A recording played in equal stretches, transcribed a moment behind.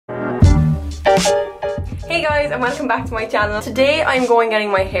Hey guys, and welcome back to my channel. Today I'm going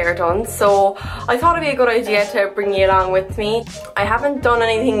getting my hair done, so I thought it'd be a good idea to bring you along with me. I haven't done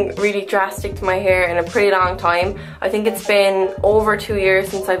anything really drastic to my hair in a pretty long time. I think it's been over 2 years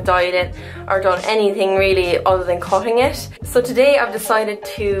since I've dyed it or done anything really other than cutting it. So today I've decided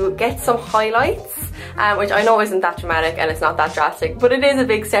to get some highlights, which I know isn't that dramatic and it's not that drastic, but it is a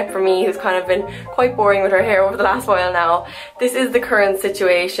big step for me who's kind of been quite boring with her hair over the last while now. This is the current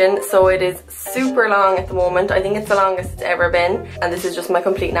situation, so it is super long at the moment. I think it's the longest it's ever been, and this is just my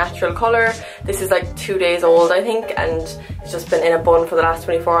complete natural colour. This is like 2 days old I think, and it's just been in a bun for the last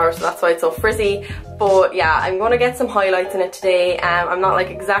 24 hours, so that's why it's so frizzy. But yeah, I'm going to get some highlights in it today. I'm not like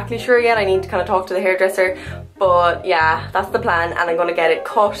exactly sure yet, I need to kind of talk to the hairdresser, but yeah, that's the plan, and I'm going to get it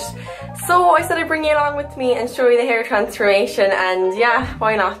cut. So I said I'd bring you along with me and show you the hair transformation, and yeah,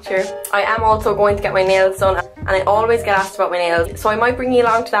 why not, sure. I am also going to get my nails done, and I always get asked about my nails, so I might bring you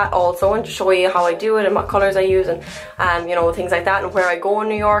along to that also and show you how I do it and what colours I use and you know, things like that, and where I go in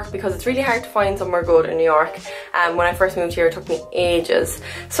New York, because it's really hard to find somewhere good in New York. When I first moved here it took me ages.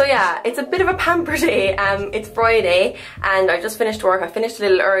 So yeah, it's a bit of a pamper day. It's Friday and I just finished work. I finished a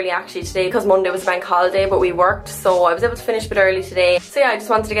little early actually today because Monday was a bank holiday, but we worked, so I was able to finish a bit early today. So yeah, I just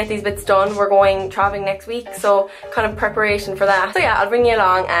wanted to get these bits done. We're going travelling next week, so kind of preparation for that. So yeah, I'll bring you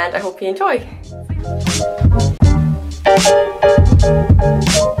along and I hope you enjoy.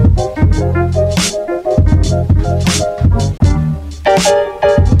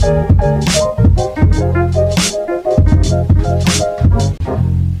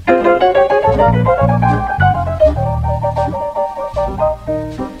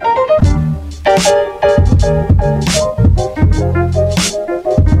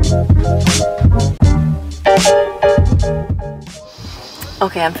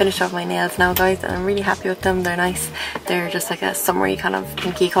 Okay, I'm finished off my nails now guys, and I'm really happy with them. They're nice. They're just like a summery kind of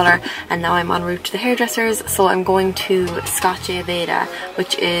pinky colour, and now I'm en route to the hairdressers. So I'm going to Cashmere,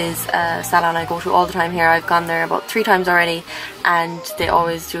 which is a salon I go to all the time here. I've gone there about 3 times already, and they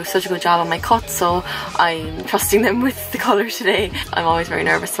always do such a good job on my cut, so I'm trusting them with the colour today. I'm always very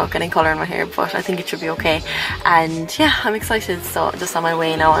nervous about getting colour in my hair, but I think it should be okay. And yeah, I'm excited. So just on my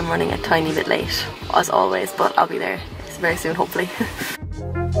way now. I'm running a tiny bit late as always, but I'll be there very soon hopefully.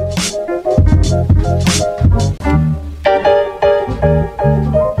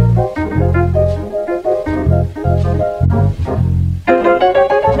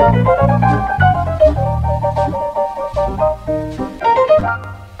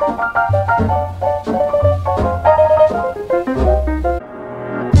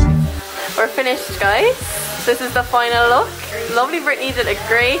 We're finished guys. This is the final look. Lovely Brittany did a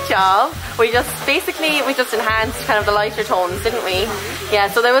great job. We just enhanced kind of the lighter tones, didn't we? Yeah,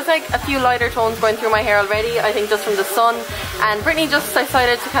 so there was like a few lighter tones going through my hair already, I think just from the sun, and Brittany just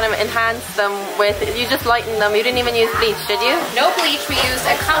decided to kind of enhance them with, you just lightened them, you didn't even use bleach, did you? No bleach, we used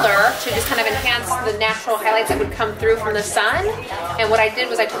a color to just kind of enhance the natural highlights that would come through from the sun. And what I did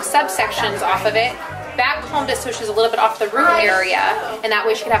was I took subsections off of it, back combed it so she's a little bit off the root area, and that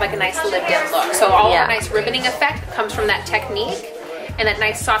way she could have like a nice lived in look. So all the nice ribboning effect comes from that technique, and that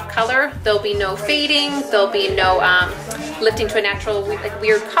nice soft color. There'll be no fading, there'll be no lifting to a natural like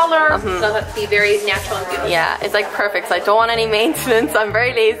weird color. They'll be very natural and beautiful. Yeah, it's like perfect. So I don't want any maintenance. I'm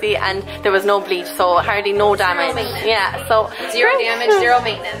very lazy, and there was no bleach, so hardly no damage. Yeah, so zero damage, zero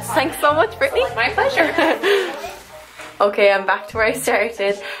maintenance. Thanks so much, Brittany. My pleasure. Okay, I'm back to where I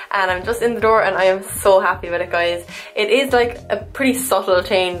started, and I'm just in the door, and I am so happy with it guys. It is like a pretty subtle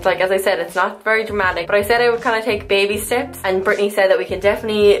change, like as I said, it's not very dramatic, but I said I would kind of take baby steps, and Brittany said that we can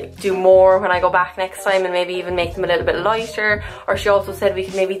definitely do more when I go back next time, and maybe even make them a little bit lighter, or she also said we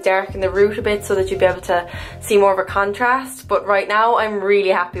could maybe darken the root a bit so that you'd be able to see more of a contrast. But right now I'm really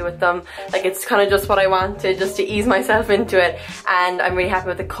happy with them. Like, it's kind of just what I wanted, just to ease myself into it, and I'm really happy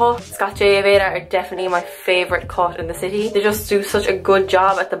with the cut. Cashmere are definitely my favourite cut in the city. They just do such a good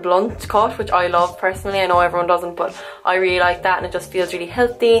job at the blunt cut, which I love personally. I know everyone doesn't, but I really like that, and it just feels really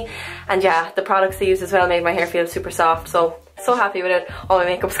healthy. And yeah, the products they use as well made my hair feel super soft, so happy with it. All my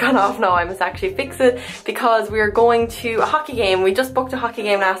makeup's gone off now. I must actually fix it because we are going to a hockey game. We just booked a hockey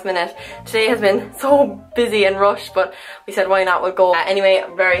game last minute. Today has been so busy and rushed, but we said why not, we'll go. Anyway,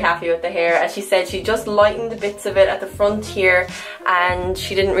 I'm very happy with the hair. As she said, she just lightened the bits of it at the front here, and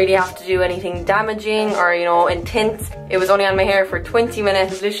she didn't really have to do anything damaging or, you know, intense. It was only on my hair for 20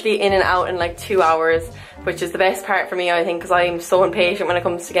 minutes, literally in and out in like 2 hours. which is the best part for me, I think, because I'm so impatient when it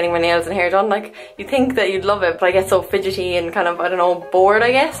comes to getting my nails and hair done. Like, you think that you'd love it, but I get so fidgety and kind of, I don't know, bored,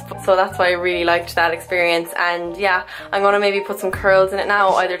 I guess. So that's why I really liked that experience. And yeah, I'm gonna maybe put some curls in it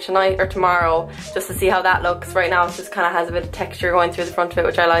now, either tonight or tomorrow, just to see how that looks. Right now it just kind of has a bit of texture going through the front of it,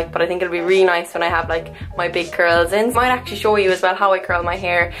 which I like, but I think it'll be really nice when I have like my big curls in. So I might actually show you as well how I curl my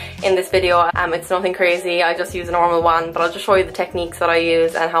hair in this video. It's nothing crazy, I just use a normal one, but I'll just show you the techniques that I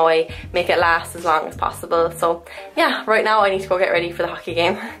use and how I make it last as long as possible. So yeah, right now I need to go get ready for the hockey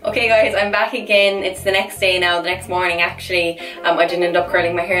game. Okay guys, I'm back again. It's the next day now, the next morning actually. I didn't end up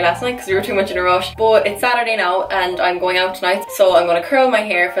curling my hair last night because we were too much in a rush, but it's Saturday now and I'm going out tonight, so I'm going to curl my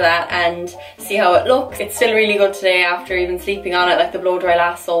hair for that and see how it looks. It's still really good today after even sleeping on it. Like, the blow dry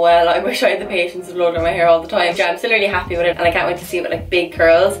lasts so well. I wish I had the patience to blow dry my hair all the time. Yeah, I'm still really happy with it and I can't wait to see it with like big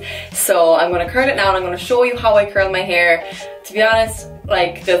curls. So I'm going to curl it now and I'm going to show you how I curl my hair. To be honest,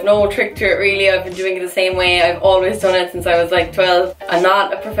 like, there's no trick to it really. I've been doing it the same way. I've always done it since I was like 12. I'm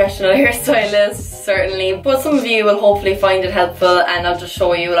not a professional hairstylist, certainly, but some of you will hopefully find it helpful, and I'll just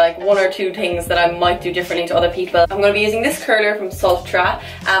show you like one or two things that I might do differently to other people. I'm going to be using this curler from Sultra.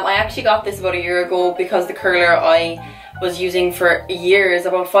 I actually got this about a year ago because the curler I was using for years,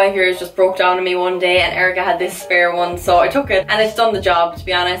 about 5 years, just broke down on me one day, and Erica had this spare one, so I took it and it's done the job, to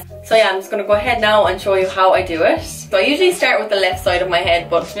be honest. So yeah, I'm just going to go ahead now and show you how I do it. So I usually start with the left side of my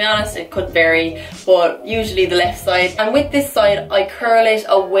head, but to be honest it could vary, but usually the left side. And with this side I curl it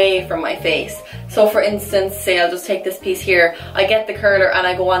away from my face. So for instance, say I'll just take this piece here, I get the curler and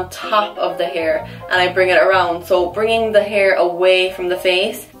I go on top of the hair and I bring it around, so bringing the hair away from the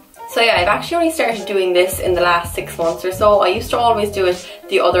face. So yeah, I've actually only started doing this in the last 6 months or so. I used to always do it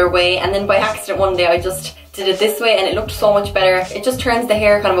the other way, and then by accident one day I just did it this way and it looked so much better. It just turns the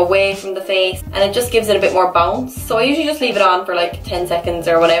hair kind of away from the face and it just gives it a bit more bounce. So I usually just leave it on for like 10 seconds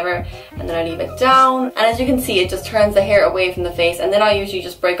or whatever, and then I leave it down, and as you can see it just turns the hair away from the face. And then I usually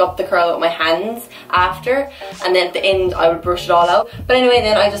just break up the curl with my hands after, and then at the end I would brush it all out. But anyway,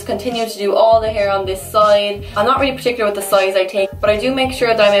 then I just continue to do all the hair on this side. I'm not really particular with the size I take, but I do make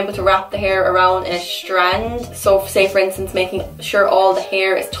sure that I'm able to wrap the hair around in a strand. So say for instance, making sure all the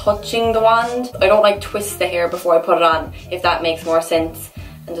hair is touching the wand. I don't like twist the hair before I put it on, if that makes more sense,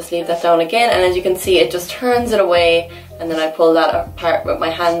 and just leave that down again. And as you can see it just turns it away, and then I pull that apart with my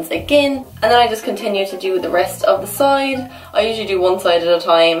hands again, and then I just continue to do the rest of the side. I usually do one side at a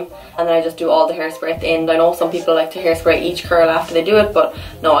time, and then I just do all the hairspray at the end. I know some people like to hairspray each curl after they do it, but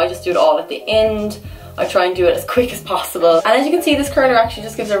no, I just do it all at the end. I try and do it as quick as possible. And as you can see, this curler actually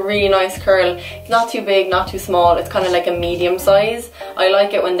just gives a really nice curl. It's not too big, not too small. It's kind of like a medium size. I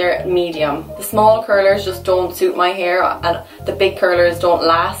like it when they're medium. The small curlers just don't suit my hair, and the big curlers don't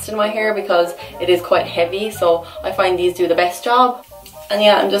last in my hair because it is quite heavy. So I find these do the best job. And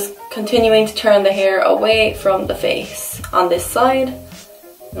yeah, I'm just continuing to turn the hair away from the face on this side.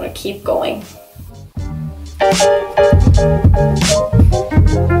 I'm gonna keep going.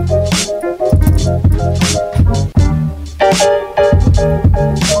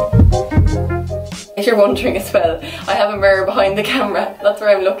 If you're wondering as well, I have a mirror behind the camera. That's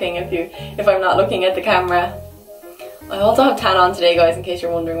where I'm looking if I'm not looking at the camera. I also have tan on today, guys, in case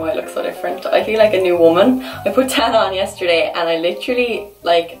you're wondering why I look so different. I feel like a new woman. I put tan on yesterday and I literally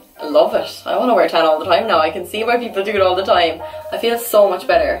like love it. I want to wear tan all the time now. I can see why people do it all the time. I feel so much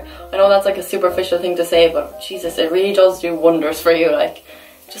better. I know that's like a superficial thing to say, but Jesus, it really does do wonders for you. Like,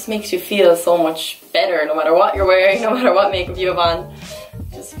 it just makes you feel so much better no matter what you're wearing, no matter what makeup you have on.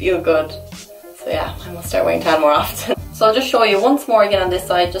 Just feel good. So yeah, I must start wearing tan more often. So I'll just show you once more again on this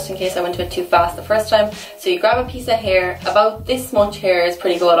side, just in case I went to it too fast the first time. So you grab a piece of hair, about this much hair is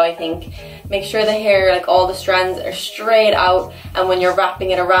pretty good, I think. Make sure the hair, like all the strands, are straight out, and when you're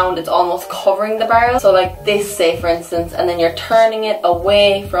wrapping it around it's almost covering the barrel. So like this, say for instance, and then you're turning it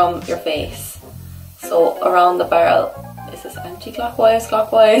away from your face. So around the barrel. Is this anti-clockwise,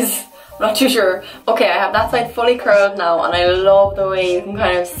 clockwise? I'm not too sure. Okay, I have that side fully curled now, and I love the way you can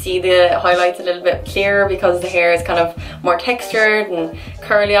kind of see the highlights a little bit clearer because the hair is kind of more textured and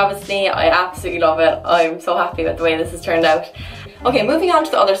curly, obviously. I absolutely love it. I'm so happy with the way this has turned out. Okay, moving on to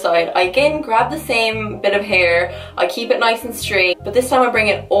the other side. I again grab the same bit of hair. I keep it nice and straight, but this time I bring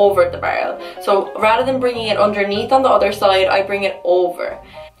it over the barrel. So rather than bringing it underneath on the other side, I bring it over.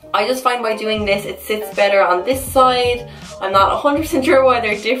 I just find by doing this, it sits better on this side. I'm not 100% sure why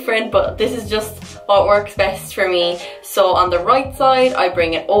they're different, but this is just what works best for me. So on the right side, I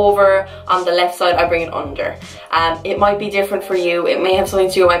bring it over. On the left side, I bring it under. It might be different for you. It may have something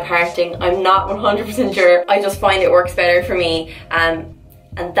to do with my parting. I'm not 100% sure. I just find it works better for me.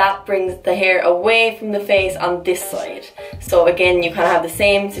 and that brings the hair away from the face on this side. So again, you kind of have the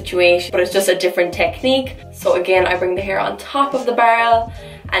same situation, but it's just a different technique. So again, I bring the hair on top of the barrel,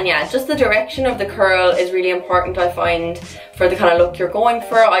 and yeah, just the direction of the curl is really important, I find, for the kind of look you're going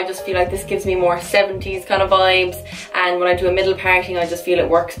for. I just feel like this gives me more 70s kind of vibes, and when I do a middle parting, I just feel it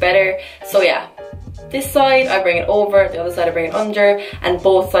works better. So yeah, this side I bring it over, the other side I bring it under, and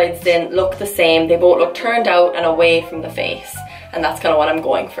both sides then look the same. They both look turned out and away from the face, and that's kind of what I'm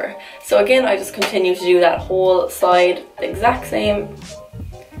going for. So again, I just continue to do that whole side the exact same,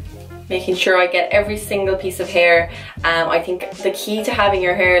 making sure I get every single piece of hair. I think the key to having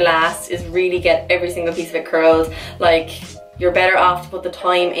your hair last is really get every single piece of it curled. Like, you're better off to put the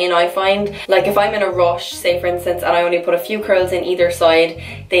time in, I find. Like, if I'm in a rush, say for instance, and I only put a few curls in either side,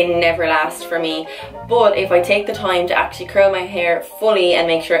 they never last for me. But if I take the time to actually curl my hair fully and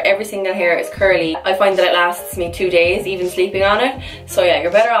make sure every single hair is curly, I find that it lasts me 2 days, even sleeping on it. So yeah, you're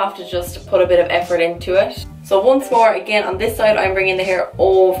better off to just put a bit of effort into it. So once more, again, on this side, I'm bringing the hair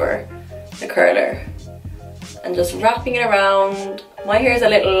over the curler and just wrapping it around. My hair is a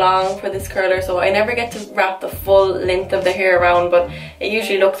little long for this curler, so I never get to wrap the full length of the hair around, but it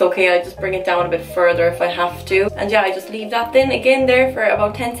usually looks okay. I just bring it down a bit further if I have to. And yeah, I just leave that then again there for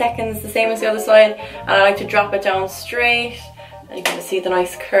about 10 seconds, the same as the other side, and I like to drop it down straight. And you can just see the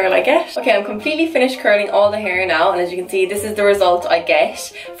nice curl I get. Okay, I'm completely finished curling all the hair now, and as you can see, this is the result I get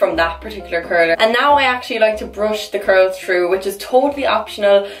from that particular curler. And now I actually like to brush the curls through, which is totally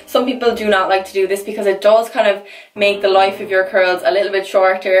optional. Some people do not like to do this because it does kind of make the life of your curls a little bit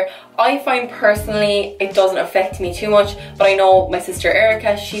shorter. I find personally it doesn't affect me too much, but I know my sister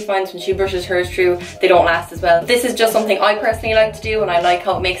Erica, she finds when she brushes hers through, they don't last as well. This is just something I personally like to do, and I like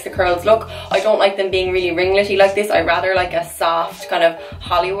how it makes the curls look. I don't like them being really ringlety like this. I rather like a soft kind of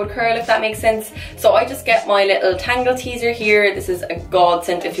Hollywood curl, if that makes sense. So I just get my little tangle teaser here. This is a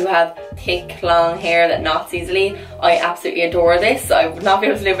godsend if you have thick, long hair that knots easily. I absolutely adore this. I would not be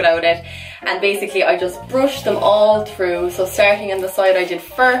able to live without it. And basically I just brush them all through. So starting on the side I did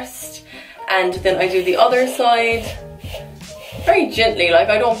first, and then I do the other side very gently. Like,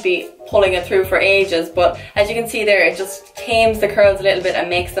 I don't be pulling it through for ages, but as you can see there, it just tames the curls a little bit and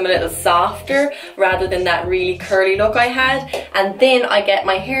makes them a little softer rather than that really curly look I had. And then I get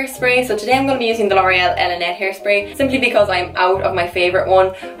my hairspray. So today I'm going to be using the L'Oreal Elinette hairspray, simply because I'm out of my favourite one,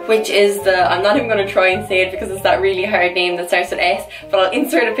 which is the, I'm not even going to try and say it because it's that really hard name that starts with S, but I'll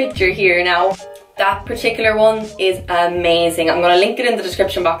insert a picture here now. That particular one is amazing. I'm going to link it in the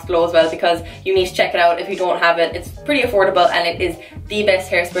description box below as well, because you need to check it out if you don't have it. It's pretty affordable and it is the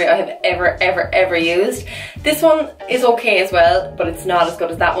best hairspray I have ever used. This one is okay as well, but it's not as good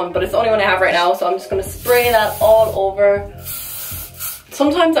as that one, but it's the only one I have right now, so I'm just going to spray that all over.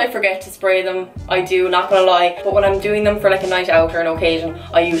 Sometimes I forget to spray them, I do, not gonna lie, but when I'm doing them for like a night out or an occasion,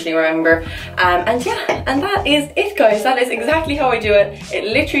 I usually remember. And yeah, and that is it, guys. That is exactly how I do it. It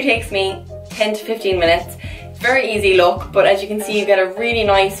literally takes me 10 to 15 minutes. Very easy look, but as you can see, you get a really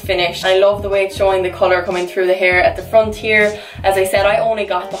nice finish. I love the way it's showing the colour coming through the hair at the front here. As I said, I only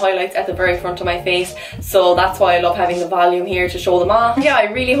got the highlights at the very front of my face, so that's why I love having the volume here to show them off. Yeah,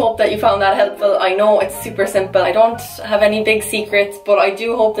 I really hope that you found that helpful. I know it's super simple. I don't have any big secrets, but I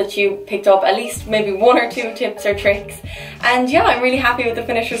do hope that you picked up at least maybe 1 or 2 tips or tricks. And yeah, I'm really happy with the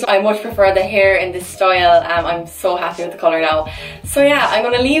finished result. I much prefer the hair in this style. I'm so happy with the colour now. So yeah, I'm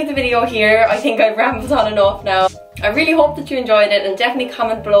going to leave the video here. I think I've rambled on enough now. I really hope that you enjoyed it, and definitely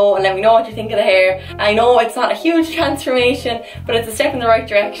comment below and let me know what you think of the hair. I know it's not a huge transformation, but it's a step in the right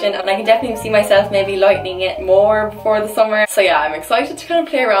direction, and I can definitely see myself maybe lightening it more before the summer. So yeah, I'm excited to kind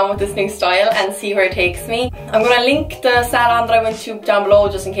of play around with this new style and see where it takes me. I'm going to link the salon that I went to down below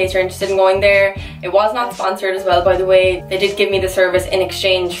just in case you're interested in going there. It was not sponsored as well, by the way. They did give me the service in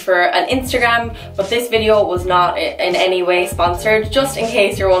exchange for an Instagram, but this video was not in any way sponsored, just in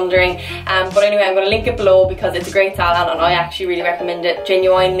case you're wondering. But anyway, I'm going to link it below because it's a great salon and I actually really recommend it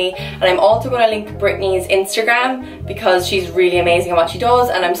genuinely. And I'm also going to link Brittany's Instagram because she's really amazing at what she does,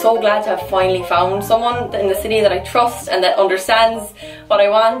 and I'm so glad to have finally found someone in the city that I trust and that understands what I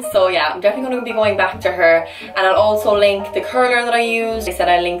want. So yeah, I'm definitely going to be going back to her, and I'll also link the curler that I use. I said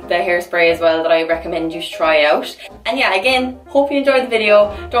I linked the hairspray as well that I recommend you try out. And yeah, again, hope you enjoyed the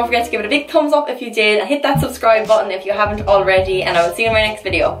video. Don't forget to give it a big thumbs up if you did, and hit that subscribe button if you haven't already, and I will see you in my next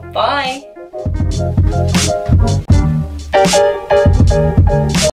video. Bye!